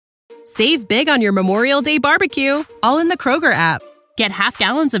Save big on your Memorial Day barbecue, all in the Kroger app. Get half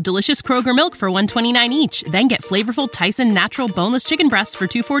gallons of delicious Kroger milk for $1.29 each. Then get flavorful Tyson natural boneless chicken breasts for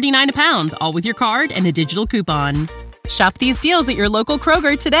 $2.49 a pound, all with your card and a digital coupon. Shop these deals at your local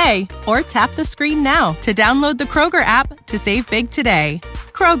Kroger today, or tap the screen now to download the Kroger app to save big today.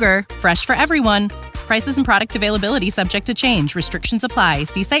 Kroger, fresh for everyone. Prices and product availability subject to change. Restrictions apply.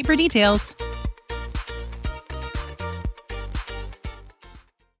 See site for details.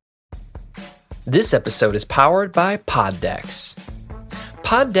 This episode is powered by Pod Decks.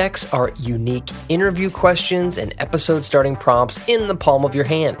 Pod Decks are unique interview questions and episode starting prompts in the palm of your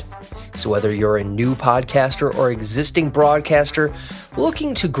hand. So whether you're a new podcaster or existing broadcaster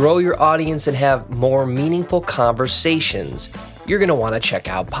looking to grow your audience and have more meaningful conversations, you're going to want to check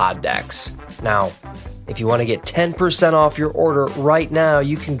out Pod Decks. Now, if you want to get 10% off your order right now,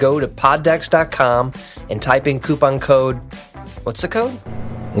 you can go to poddecks.com and type in coupon code. What's the code?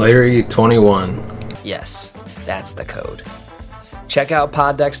 Larry21. Yes, that's the code. Check out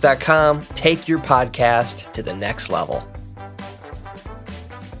poddecks.com. Take your podcast to the next level.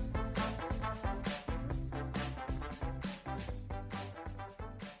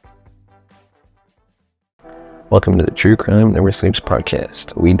 Welcome to the True Crime Never Sleeps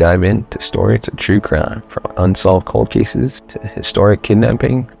podcast. We dive into stories of true crime, from unsolved cold cases to historic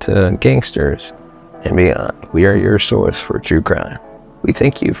kidnapping to gangsters and beyond. We are your source for true crime. We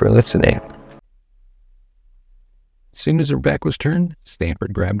thank you for listening. As soon as her back was turned,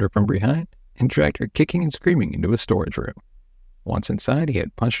 Stanford grabbed her from behind and dragged her kicking and screaming into a storage room. Once inside, he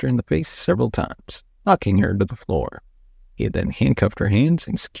had punched her in the face several times, knocking her to the floor. He had then handcuffed her hands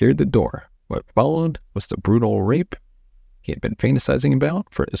and secured the door. What followed was the brutal rape he had been fantasizing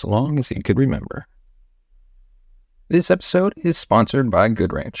about for as long as he could remember. This episode is sponsored by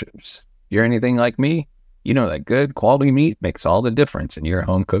Good Ranchers. If you're anything like me, you know that good quality meat makes all the difference in your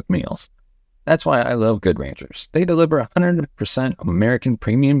home-cooked meals. That's why I love Good Ranchers. They deliver 100% American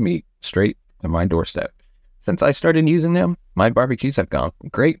premium meat straight to my doorstep. Since I started using them, my barbecues have gone from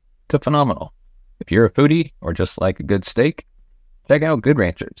great to phenomenal. If you're a foodie or just like a good steak, check out Good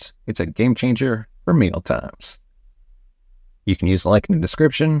Ranchers. It's a game changer for meal times. You can use the link in the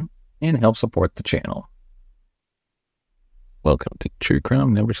description and help support the channel. Welcome to True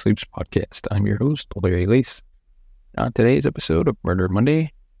Crime Never Sleeps podcast. I'm your host, Larry Lace. On today's episode of Murder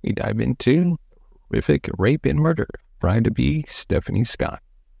Monday, we dive into horrific rape and murder of bride-to-be Stefanie Scott.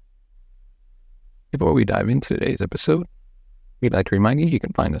 Before we dive into today's episode, we'd like to remind you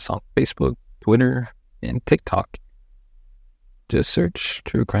can find us on Facebook, Twitter, and TikTok. Just search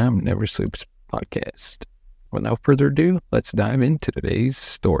True Crime Never Sleeps podcast. Without further ado, let's dive into today's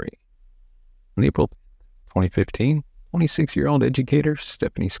story. On April 2015, 26-year-old educator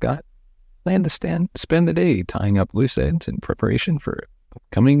Stefanie Scott planned to spend the day tying up loose ends in preparation for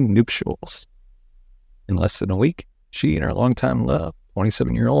upcoming nuptials. In less than a week, she and her longtime love,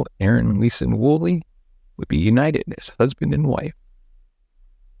 27-year-old Erin Leeson Woolley, would be united as husband and wife.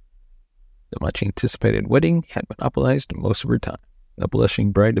 The much-anticipated wedding had monopolized most of her time. The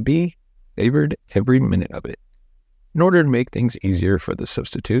blushing bride-to-be favored every minute of it. In order to make things easier for the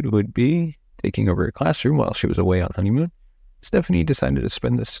substitute who would be taking over her classroom while she was away on honeymoon, Stefanie decided to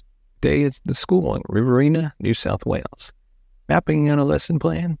spend this day at the school in Riverina, New South Wales. Mapping on a lesson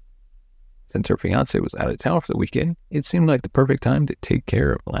plan. Since her fiancé was out of town for the weekend, it seemed like the perfect time to take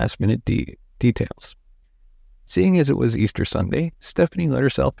care of last-minute details. Seeing as it was Easter Sunday, Stefanie let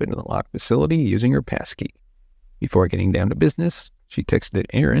herself into the locked facility using her passkey. Before getting down to business, she texted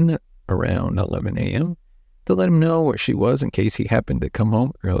Aaron around 11 a.m. to let him know where she was in case he happened to come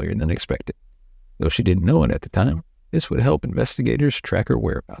home earlier than expected. Though she didn't know it at the time, this would help investigators track her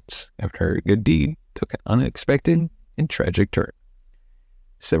whereabouts after her good deed took an unexpected and tragic turn.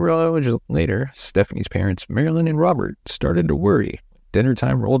 Several hours later, Stefanie's parents, Marilyn and Robert, started to worry. Dinner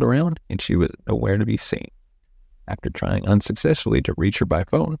time rolled around and she was nowhere to be seen. After trying unsuccessfully to reach her by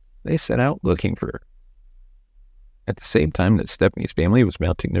phone, they set out looking for her. At the same time that Stefanie's family was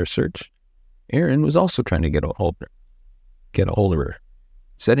mounting their search, Aaron was also trying to get a hold of her.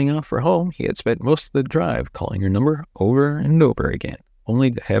 Setting off for home, he had spent most of the drive calling her number over and over again, only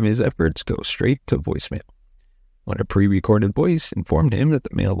to have his efforts go straight to voicemail. When a pre-recorded voice informed him that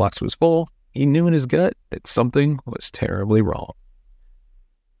the mailbox was full, he knew in his gut that something was terribly wrong.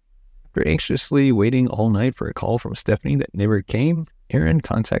 After anxiously waiting all night for a call from Stefanie that never came, Aaron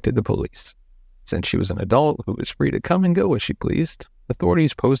contacted the police. Since she was an adult who was free to come and go as she pleased,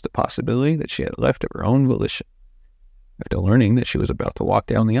 authorities posed the possibility that she had left of her own volition. After learning that she was about to walk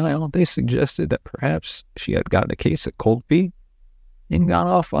down the aisle, they suggested that perhaps she had gotten a case of cold feet and gone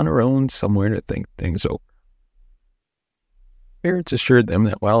off on her own somewhere to think things over. Parents assured them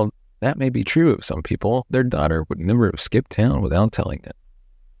that while that may be true of some people, their daughter would never have skipped town without telling them.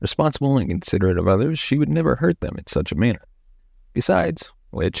 Responsible and considerate of others, she would never hurt them in such a manner. Besides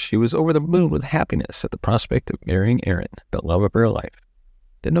which, she was over the moon with happiness at the prospect of marrying Aaron, the love of her life.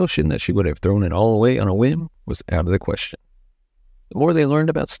 The notion that she would have thrown it all away on a whim was out of the question. The more they learned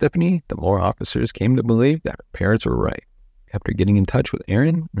about Stefanie, the more officers came to believe that her parents were right. After getting in touch with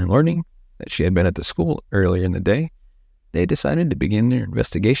Aaron and learning that she had been at the school earlier in the day, they decided to begin their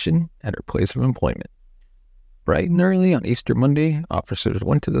investigation at her place of employment. Bright and early on Easter Monday, officers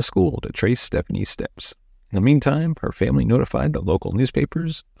went to the school to trace Stefanie's steps. In the meantime, her family notified the local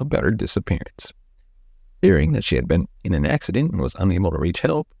newspapers about her disappearance. Fearing that she had been in an accident and was unable to reach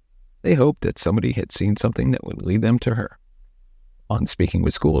help, they hoped that somebody had seen something that would lead them to her. On speaking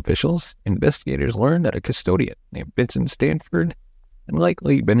with school officials, investigators learned that a custodian named Vincent Stanford had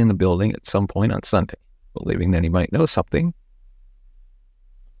likely been in the building at some point on Sunday. Believing that he might know something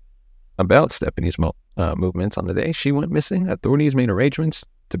about Stefanie's movements on the day she went missing, authorities made arrangements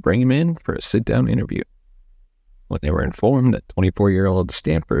to bring him in for a sit-down interview. When they were informed that 24-year-old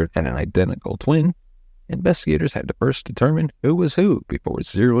Stanford had an identical twin, investigators had to first determine who was who before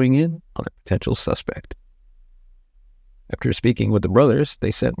zeroing in on a potential suspect. After speaking with the brothers,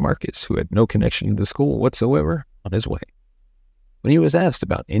 they sent Marcus, who had no connection to the school whatsoever, on his way. When he was asked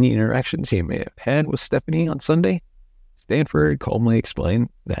about any interactions he may have had with Stefanie on Sunday, Stanford calmly explained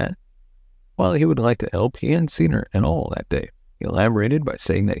that, while he would like to help, he hadn't seen her at all that day. He elaborated by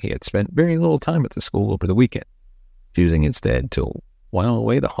saying that he had spent very little time at the school over the weekend, choosing instead to while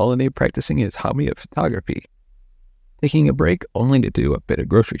away the holiday practicing his hobby of photography, taking a break only to do a bit of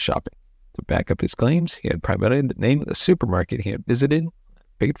grocery shopping. To back up his claims, he had provided the name of the supermarket he had visited on that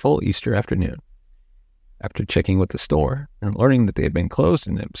fateful Easter afternoon. After checking with the store and learning that they had been closed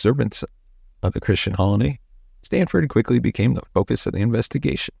in observance of the Christian holiday, Stanford quickly became the focus of the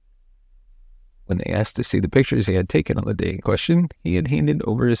investigation. When they asked to see the pictures he had taken on the day in question, he had handed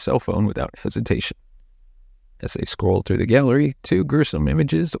over his cell phone without hesitation. As they scrolled through the gallery, two gruesome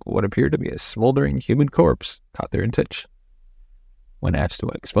images of what appeared to be a smoldering human corpse caught their attention. When asked to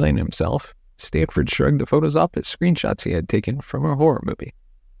explain himself, Stanford shrugged the photos off as screenshots he had taken from a horror movie.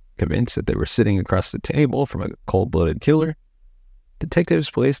 Convinced that they were sitting across the table from a cold-blooded killer, detectives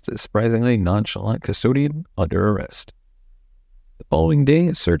placed the surprisingly nonchalant custodian under arrest. The following day,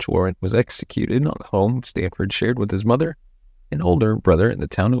 a search warrant was executed on the home Stanford shared with his mother and older brother in the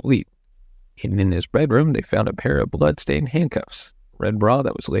town of Leet. Hidden in his bedroom, they found a pair of blood-stained handcuffs, a red bra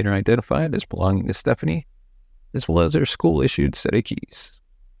that was later identified as belonging to Stefanie, as well as her school-issued set of keys.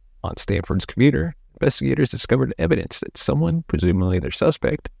 On Stanford's computer, investigators discovered evidence that someone, presumably their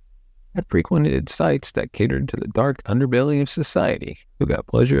suspect, had frequented sites that catered to the dark underbelly of society, who got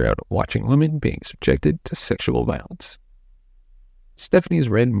pleasure out of watching women being subjected to sexual violence. Stefanie's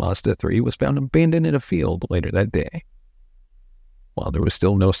red Mazda 3 was found abandoned in a field later that day. While there was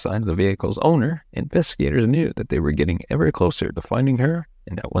still no sign of the vehicle's owner, investigators knew that they were getting ever closer to finding her,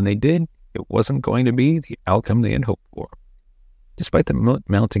 and that when they did, it wasn't going to be the outcome they had hoped for. Despite the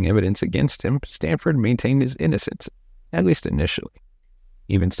mounting evidence against him, Stanford maintained his innocence, at least initially.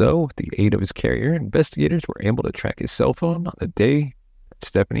 Even so, with the aid of his carrier, investigators were able to track his cell phone on the day that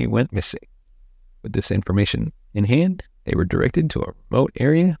Stefanie went missing. With this information in hand, they were directed to a remote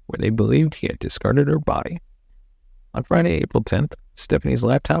area where they believed he had discarded her body. On Friday, April 10th, Stefanie's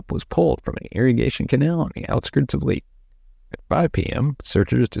laptop was pulled from an irrigation canal on the outskirts of Leet. At 5 p.m.,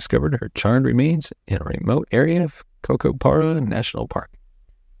 searchers discovered her charred remains in a remote area of Cocopara National Park.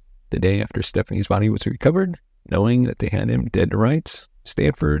 The day after Stefanie's body was recovered, knowing that they had him dead to rights,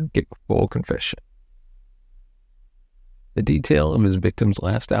 Stanford gave a full confession. The detail of his victim's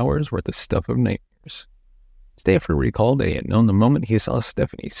last hours were the stuff of nightmares. Stanford recalled that he had known the moment he saw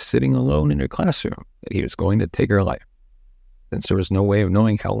Stefanie sitting alone in her classroom that he was going to take her life. Since there was no way of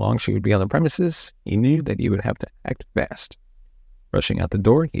knowing how long she would be on the premises, he knew that he would have to act fast. Rushing out the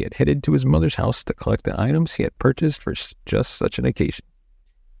door, he had headed to his mother's house to collect the items he had purchased for just such an occasion.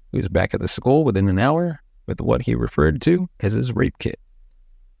 He was back at the school within an hour with what he referred to as his rape kit.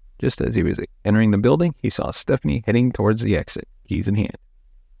 Just as he was entering the building, he saw Stefanie heading towards the exit, keys in hand.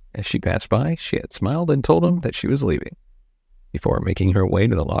 As she passed by, she had smiled and told him that she was leaving. Before making her way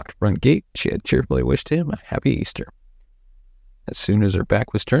to the locked front gate, she had cheerfully wished him a happy Easter. As soon as her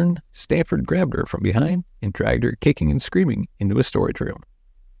back was turned, Stanford grabbed her from behind and dragged her kicking and screaming into a storage room.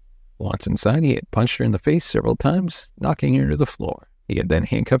 Once inside, he had punched her in the face several times, knocking her to the floor. He had then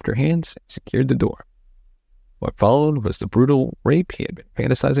handcuffed her hands and secured the door. What followed was the brutal rape he had been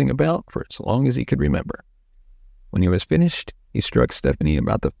fantasizing about for as long as he could remember. When he was finished, he struck Stefanie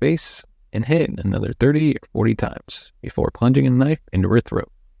about the face and head another 30 or 40 times before plunging a knife into her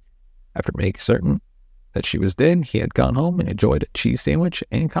throat. After making certain that she was dead, he had gone home and enjoyed a cheese sandwich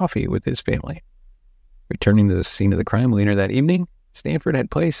and coffee with his family. Returning to the scene of the crime later that evening, Stanford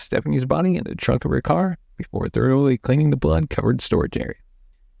had placed Stefanie's body in the trunk of her car before thoroughly cleaning the blood-covered storage area.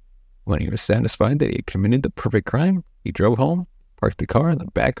 When he was satisfied that he had committed the perfect crime, he drove home, parked the car in the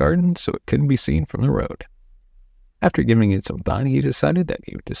back garden so it couldn't be seen from the road. After giving it some thought, he decided that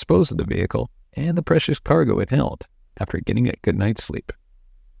he would dispose of the vehicle and the precious cargo it held after getting a good night's sleep.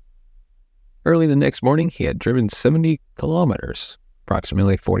 Early the next morning, he had driven 70 kilometers,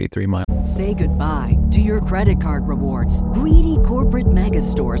 approximately 43 miles. Say goodbye to your credit card rewards. Greedy corporate mega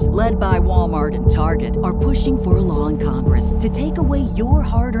stores, led by Walmart and Target, are pushing for a law in Congress to take away your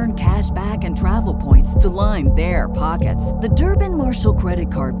hard-earned cash back and travel points to line their pockets. The Durbin-Marshall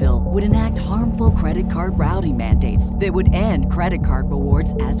credit card bill would enact harmful credit card routing mandates that would end credit card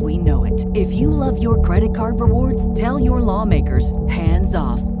rewards as we know it. If you love your credit card rewards, tell your lawmakers, hands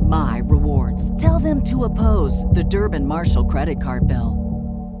off my rewards. Tell them to oppose the Durbin-Marshall credit card bill.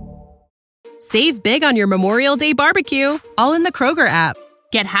 Save big on your Memorial Day barbecue, all in the Kroger app.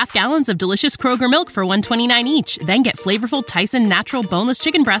 Get half gallons of delicious Kroger milk for $1.29 each. Then get flavorful Tyson natural boneless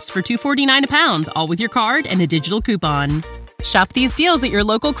chicken breasts for $2.49 a pound, all with your card and a digital coupon. Shop these deals at your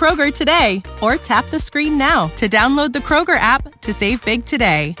local Kroger today, or tap the screen now to download the Kroger app to save big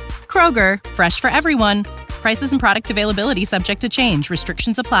today. Kroger, fresh for everyone. Prices and product availability subject to change.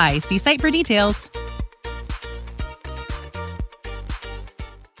 Restrictions apply. See site for details.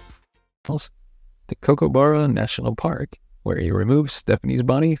 To Kookaburra National Park, where he removed Stefanie's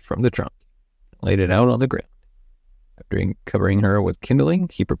body from the trunk and laid it out on the ground. After covering her with kindling,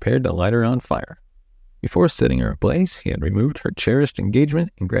 he prepared to light her on fire. Before setting her ablaze, he had removed her cherished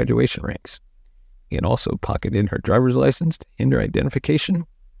engagement and graduation rings. He had also pocketed her driver's license to hinder identification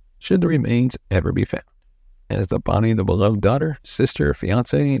should the remains ever be found. As the body of the beloved daughter, sister,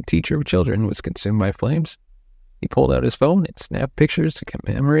 fiancé, and teacher of children was consumed by flames, he pulled out his phone and snapped pictures to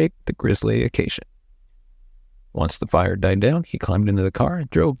commemorate the grisly occasion. Once the fire died down, he climbed into the car and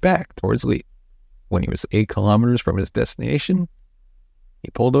drove back towards Lee. When he was 8 kilometers from his destination, he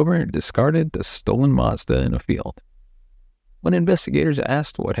pulled over and discarded the stolen Mazda in a field. When investigators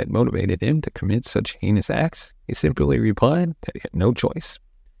asked what had motivated him to commit such heinous acts, he simply replied that he had no choice.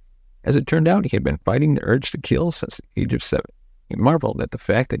 As it turned out, he had been fighting the urge to kill since the age of 7. He marveled at the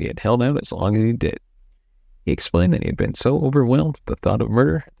fact that he had held out as long as he did. He explained that he had been so overwhelmed with the thought of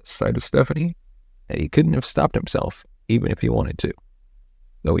murder at the sight of Stefanie that he couldn't have stopped himself, even if he wanted to.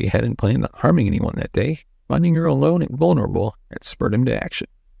 Though he hadn't planned on harming anyone that day, finding her alone and vulnerable had spurred him to action.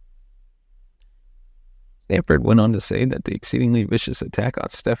 Stanford went on to say that the exceedingly vicious attack on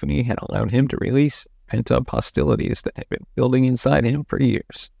Stefanie had allowed him to release pent-up hostilities that had been building inside him for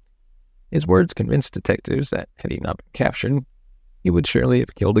years. His words convinced detectives that, had he not been captured, he would surely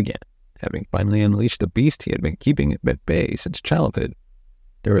have killed again. Having finally unleashed the beast he had been keeping at bay since childhood,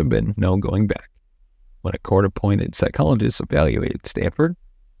 there had been no going back. When a court-appointed psychologist evaluated Stanford,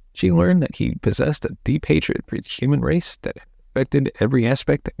 she learned that he possessed a deep hatred for the human race that had affected every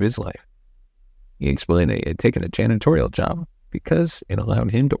aspect of his life. He explained that he had taken a janitorial job because it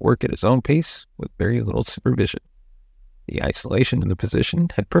allowed him to work at his own pace with very little supervision. The isolation in the position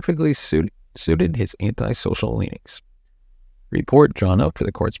had perfectly suited his antisocial leanings. The report drawn up for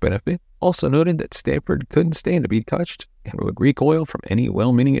the court's benefit also noted that Stanford couldn't stand to be touched and would recoil from any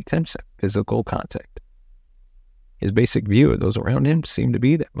well-meaning attempts at physical contact. His basic view of those around him seemed to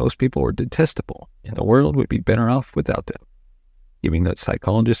be that most people were detestable and the world would be better off without them. Giving the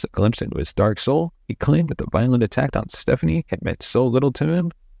psychologist a glimpse into his dark soul, he claimed that the violent attack on Stefanie had meant so little to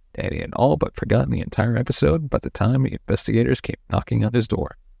him that he had all but forgotten the entire episode by the time the investigators came knocking on his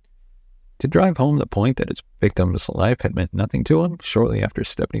door. To drive home the point that his victim's life had meant nothing to him, shortly after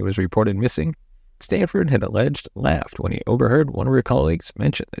Stefanie was reported missing, Stanford had alleged laughed when he overheard one of her colleagues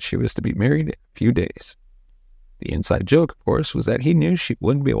mention that she was to be married in a few days. The inside joke, of course, was that he knew she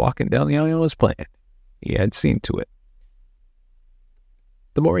wouldn't be walking down the aisle as planned. He had seen to it.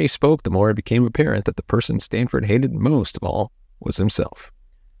 The more he spoke, the more it became apparent that the person Stanford hated most of all was himself.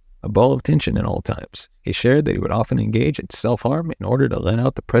 A ball of tension at all times, he shared that he would often engage in self-harm in order to let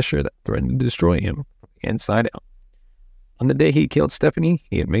out the pressure that threatened to destroy him from the inside out. On the day he killed Stefanie,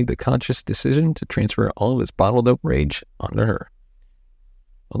 he had made the conscious decision to transfer all of his bottled-up rage onto her.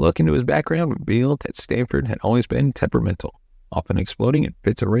 A look into his background revealed that Stanford had always been temperamental, often exploding in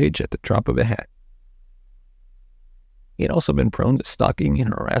fits of rage at the drop of a hat. He had also been prone to stalking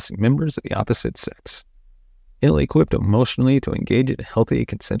and harassing members of the opposite sex. Ill-equipped emotionally to engage in a healthy,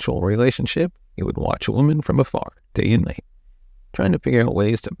 consensual relationship, he would watch a woman from afar, day and night, trying to figure out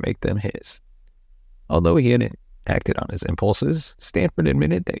ways to make them his. Although he had acted on his impulses, Stanford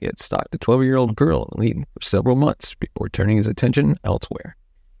admitted that he had stalked a 12-year-old girl in Leeton for several months before turning his attention elsewhere.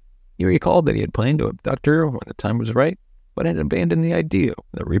 He recalled that he had planned to abduct her when the time was right, but had abandoned the idea.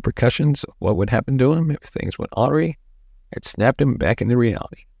 The repercussions of what would happen to him if things went awry had snapped him back into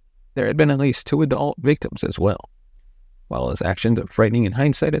reality. There had been at least 2 adult victims as well. While his actions are frightening in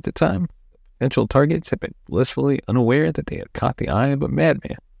hindsight at the time, potential targets had been blissfully unaware that they had caught the eye of a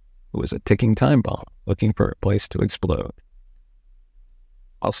madman who was a ticking time bomb looking for a place to explode.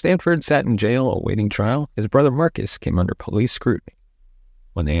 While Stanford sat in jail awaiting trial, his brother Marcus came under police scrutiny.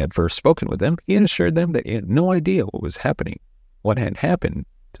 When they had first spoken with him, he had assured them that he had no idea what had happened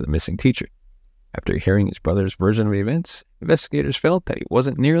to the missing teacher. After hearing his brother's version of events, investigators felt that he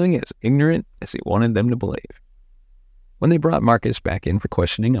wasn't nearly as ignorant as he wanted them to believe. When they brought Marcus back in for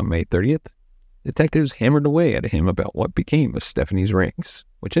questioning on May 30th, detectives hammered away at him about what became of Stefanie's rings,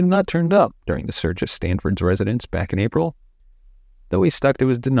 which had not turned up during the search of Stanford's residence back in April. Though he stuck to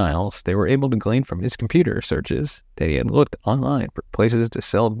his denials, they were able to glean from his computer searches that he had looked online for places to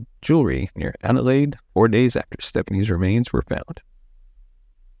sell jewelry near Adelaide 4 days after Stefanie's remains were found.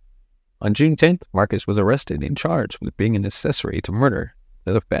 On June 10th, Marcus was arrested and charged with being an accessory to murder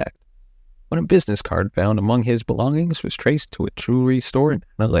to the fact when a business card found among his belongings was traced to a jewelry store in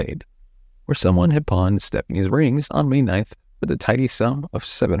Adelaide, where someone had pawned Stefanie's rings on May 9th for the tidy sum of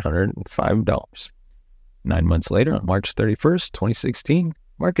 $705. 9 months later, on March 31st, 2016,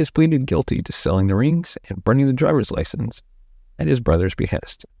 Marcus pleaded guilty to selling the rings and burning the driver's license at his brother's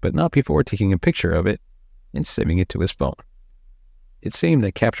behest, but not before taking a picture of it and saving it to his phone. It seemed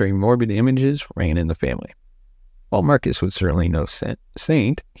that capturing morbid images ran in the family. While Marcus was certainly no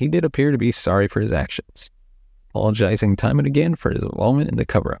saint, he did appear to be sorry for his actions, apologizing time and again for his involvement in the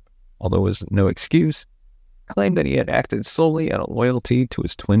cover-up. Although it was no excuse, claimed that he had acted solely out of loyalty to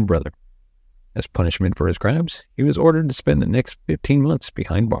his twin brother. As punishment for his crimes, he was ordered to spend the next 15 months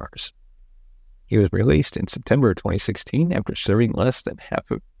behind bars. He was released in September 2016 after serving less than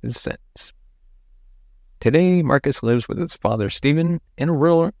half of his sentence. Today, Marcus lives with his father, Stephen, in a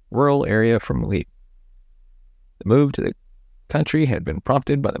rural area from Leeton. The move to the country had been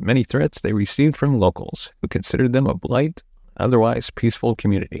prompted by the many threats they received from locals, who considered them a blight on an otherwise peaceful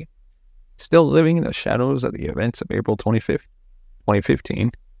community. Still living in the shadows of the events of April 25th,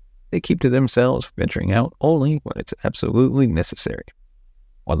 2015, they keep to themselves, venturing out only when it's absolutely necessary.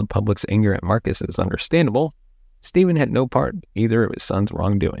 While the public's anger at Marcus is understandable, Stephen had no part in either of his son's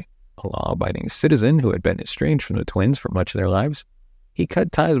wrongdoing. A law-abiding citizen who had been estranged from the twins for much of their lives, he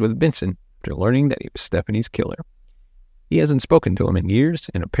cut ties with Vincent after learning that he was Stefanie's killer. He hasn't spoken to him in years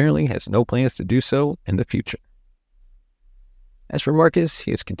and apparently has no plans to do so in the future. As for Marcus,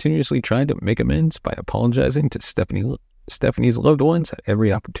 he has continuously tried to make amends by apologizing to Stefanie's loved ones at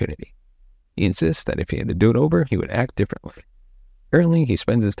every opportunity. He insists that if he had to do it over, he would act differently. Currently, he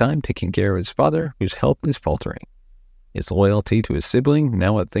spends his time taking care of his father, whose health is faltering. His loyalty to his sibling,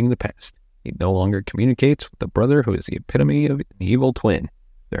 now a thing of the past. He no longer communicates with the brother who is the epitome of an evil twin,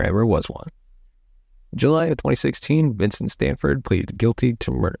 if there ever was one. In July of 2016, Vincent Stanford pleaded guilty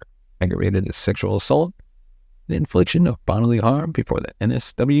to murder, aggravated sexual assault, and infliction of bodily harm before the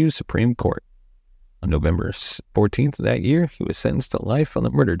NSW Supreme Court. On November 14th of that year, he was sentenced to life on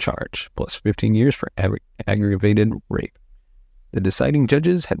the murder charge, plus 15 years for aggravated rape. The deciding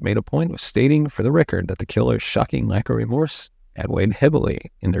judges had made a point of stating for the record that the killer's shocking lack of remorse had weighed heavily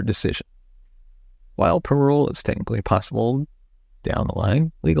in their decision. While parole is technically possible down the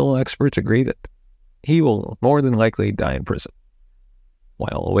line, legal experts agree that he will more than likely die in prison.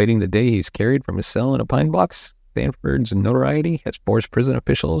 While awaiting the day he's carried from his cell in a pine box, Stanford's notoriety has forced prison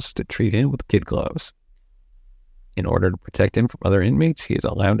officials to treat him with kid gloves. In order to protect him from other inmates, he is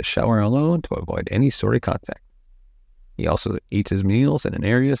allowed to shower alone to avoid any sort of contact. He also eats his meals in an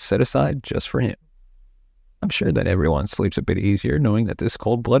area set aside just for him. I'm sure that everyone sleeps a bit easier knowing that this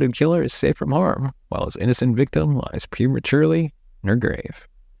cold-blooded killer is safe from harm, while his innocent victim lies prematurely in her grave.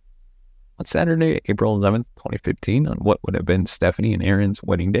 On Saturday, April 11th, 2015, on what would have been Stefanie and Aaron's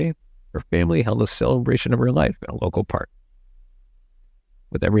wedding day, her family held a celebration of her life in a local park.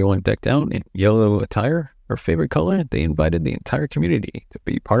 With everyone decked out in yellow attire, her favorite color, they invited the entire community to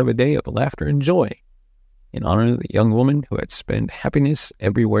be part of a day of laughter and joy in honor of the young woman who had spent happiness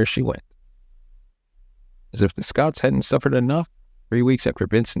everywhere she went. As if the Scotts hadn't suffered enough, 3 weeks after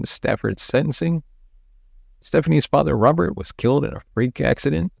Vincent Stafford's sentencing, Stefanie's father, Robert, was killed in a freak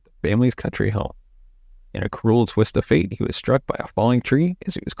accident at the family's country home. In a cruel twist of fate, he was struck by a falling tree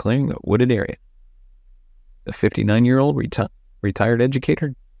as he was clearing a wooded area. The 59-year-old retired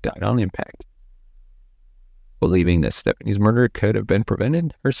educator died on impact. Believing that Stefanie's murder could have been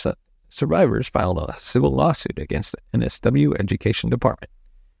prevented, her survivors filed a civil lawsuit against the NSW Education Department,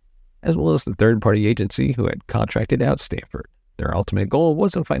 as well as the third-party agency who had contracted out Stanford. Their ultimate goal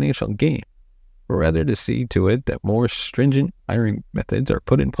wasn't financial gain, but rather to see to it that more stringent hiring methods are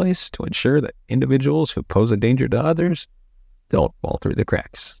put in place to ensure that individuals who pose a danger to others don't fall through the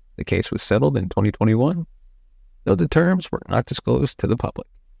cracks. The case was settled in 2021, though the terms were not disclosed to the public.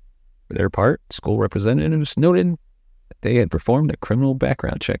 For their part, school representatives noted that they had performed a criminal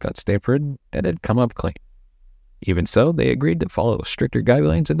background check on Stanford that had come up clean. Even so, they agreed to follow stricter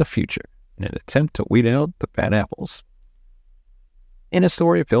guidelines in the future in an attempt to weed out the bad apples. In a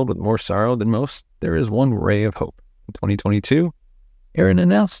story filled with more sorrow than most, there is one ray of hope. In 2022, Aaron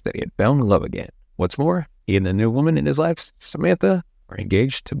announced that he had found love again. What's more, he and the new woman in his life, Samantha, are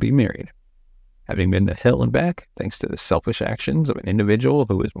engaged to be married. Having been to hell and back, thanks to the selfish actions of an individual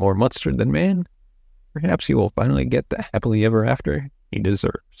who is more monster than man, perhaps he will finally get the happily ever after he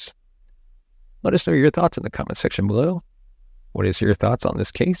deserves. Let us know your thoughts in the comment section below. What is your thoughts on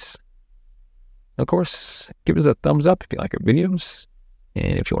this case? Of course, give us a thumbs up if you like our videos.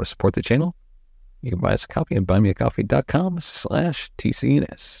 And if you want to support the channel, you can buy us a copy at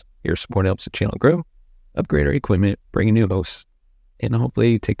buymeacoffee.com/TCNS. Your support helps the channel grow, upgrade our equipment, bring in new hosts, and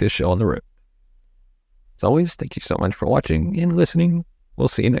hopefully take this show on the road. As always, thank you so much for watching and listening. We'll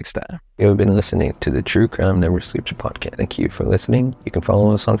see you next time. You have been listening to the True Crime Never Sleeps podcast. Thank you for listening. You can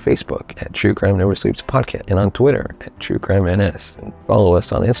follow us on Facebook at True Crime Never Sleeps podcast and on Twitter at True Crime NS. And follow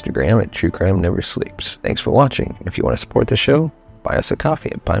us on Instagram at True Crime Never Sleeps. Thanks for watching. If you want to support the show, buy us a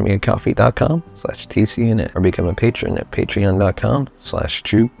coffee at buymeacoffee.com/TCNS or become a patron at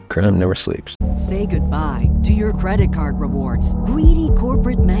patreon.com/True Crime Never Sleeps. Say goodbye to your credit card rewards. Greedy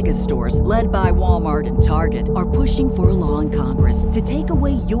corporate mega stores, led by Walmart and Target, are pushing for a law in Congress to take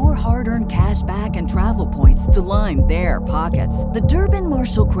away your hard-earned cash back and travel points to line their pockets. The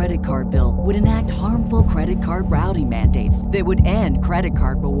Durbin-Marshall credit card bill would enact harmful credit card routing mandates that would end credit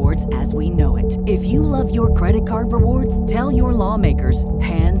card rewards as we know it. If you love your credit card rewards, tell your lawmakers,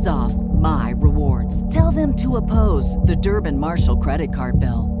 hands off my rewards. Tell them to oppose the Durbin-Marshall credit card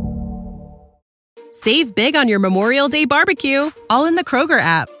bill. Save big on your Memorial Day barbecue, all in the Kroger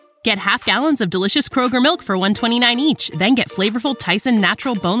app. Get half gallons of delicious Kroger milk for $1.29 each. Then get flavorful Tyson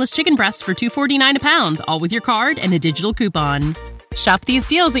natural boneless chicken breasts for $2.49 a pound, all with your card and a digital coupon. Shop these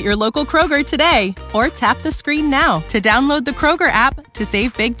deals at your local Kroger today, or tap the screen now to download the Kroger app to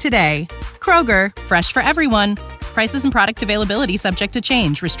save big today. Kroger, fresh for everyone. Prices and product availability subject to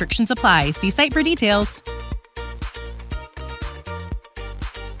change. Restrictions apply. See site for details.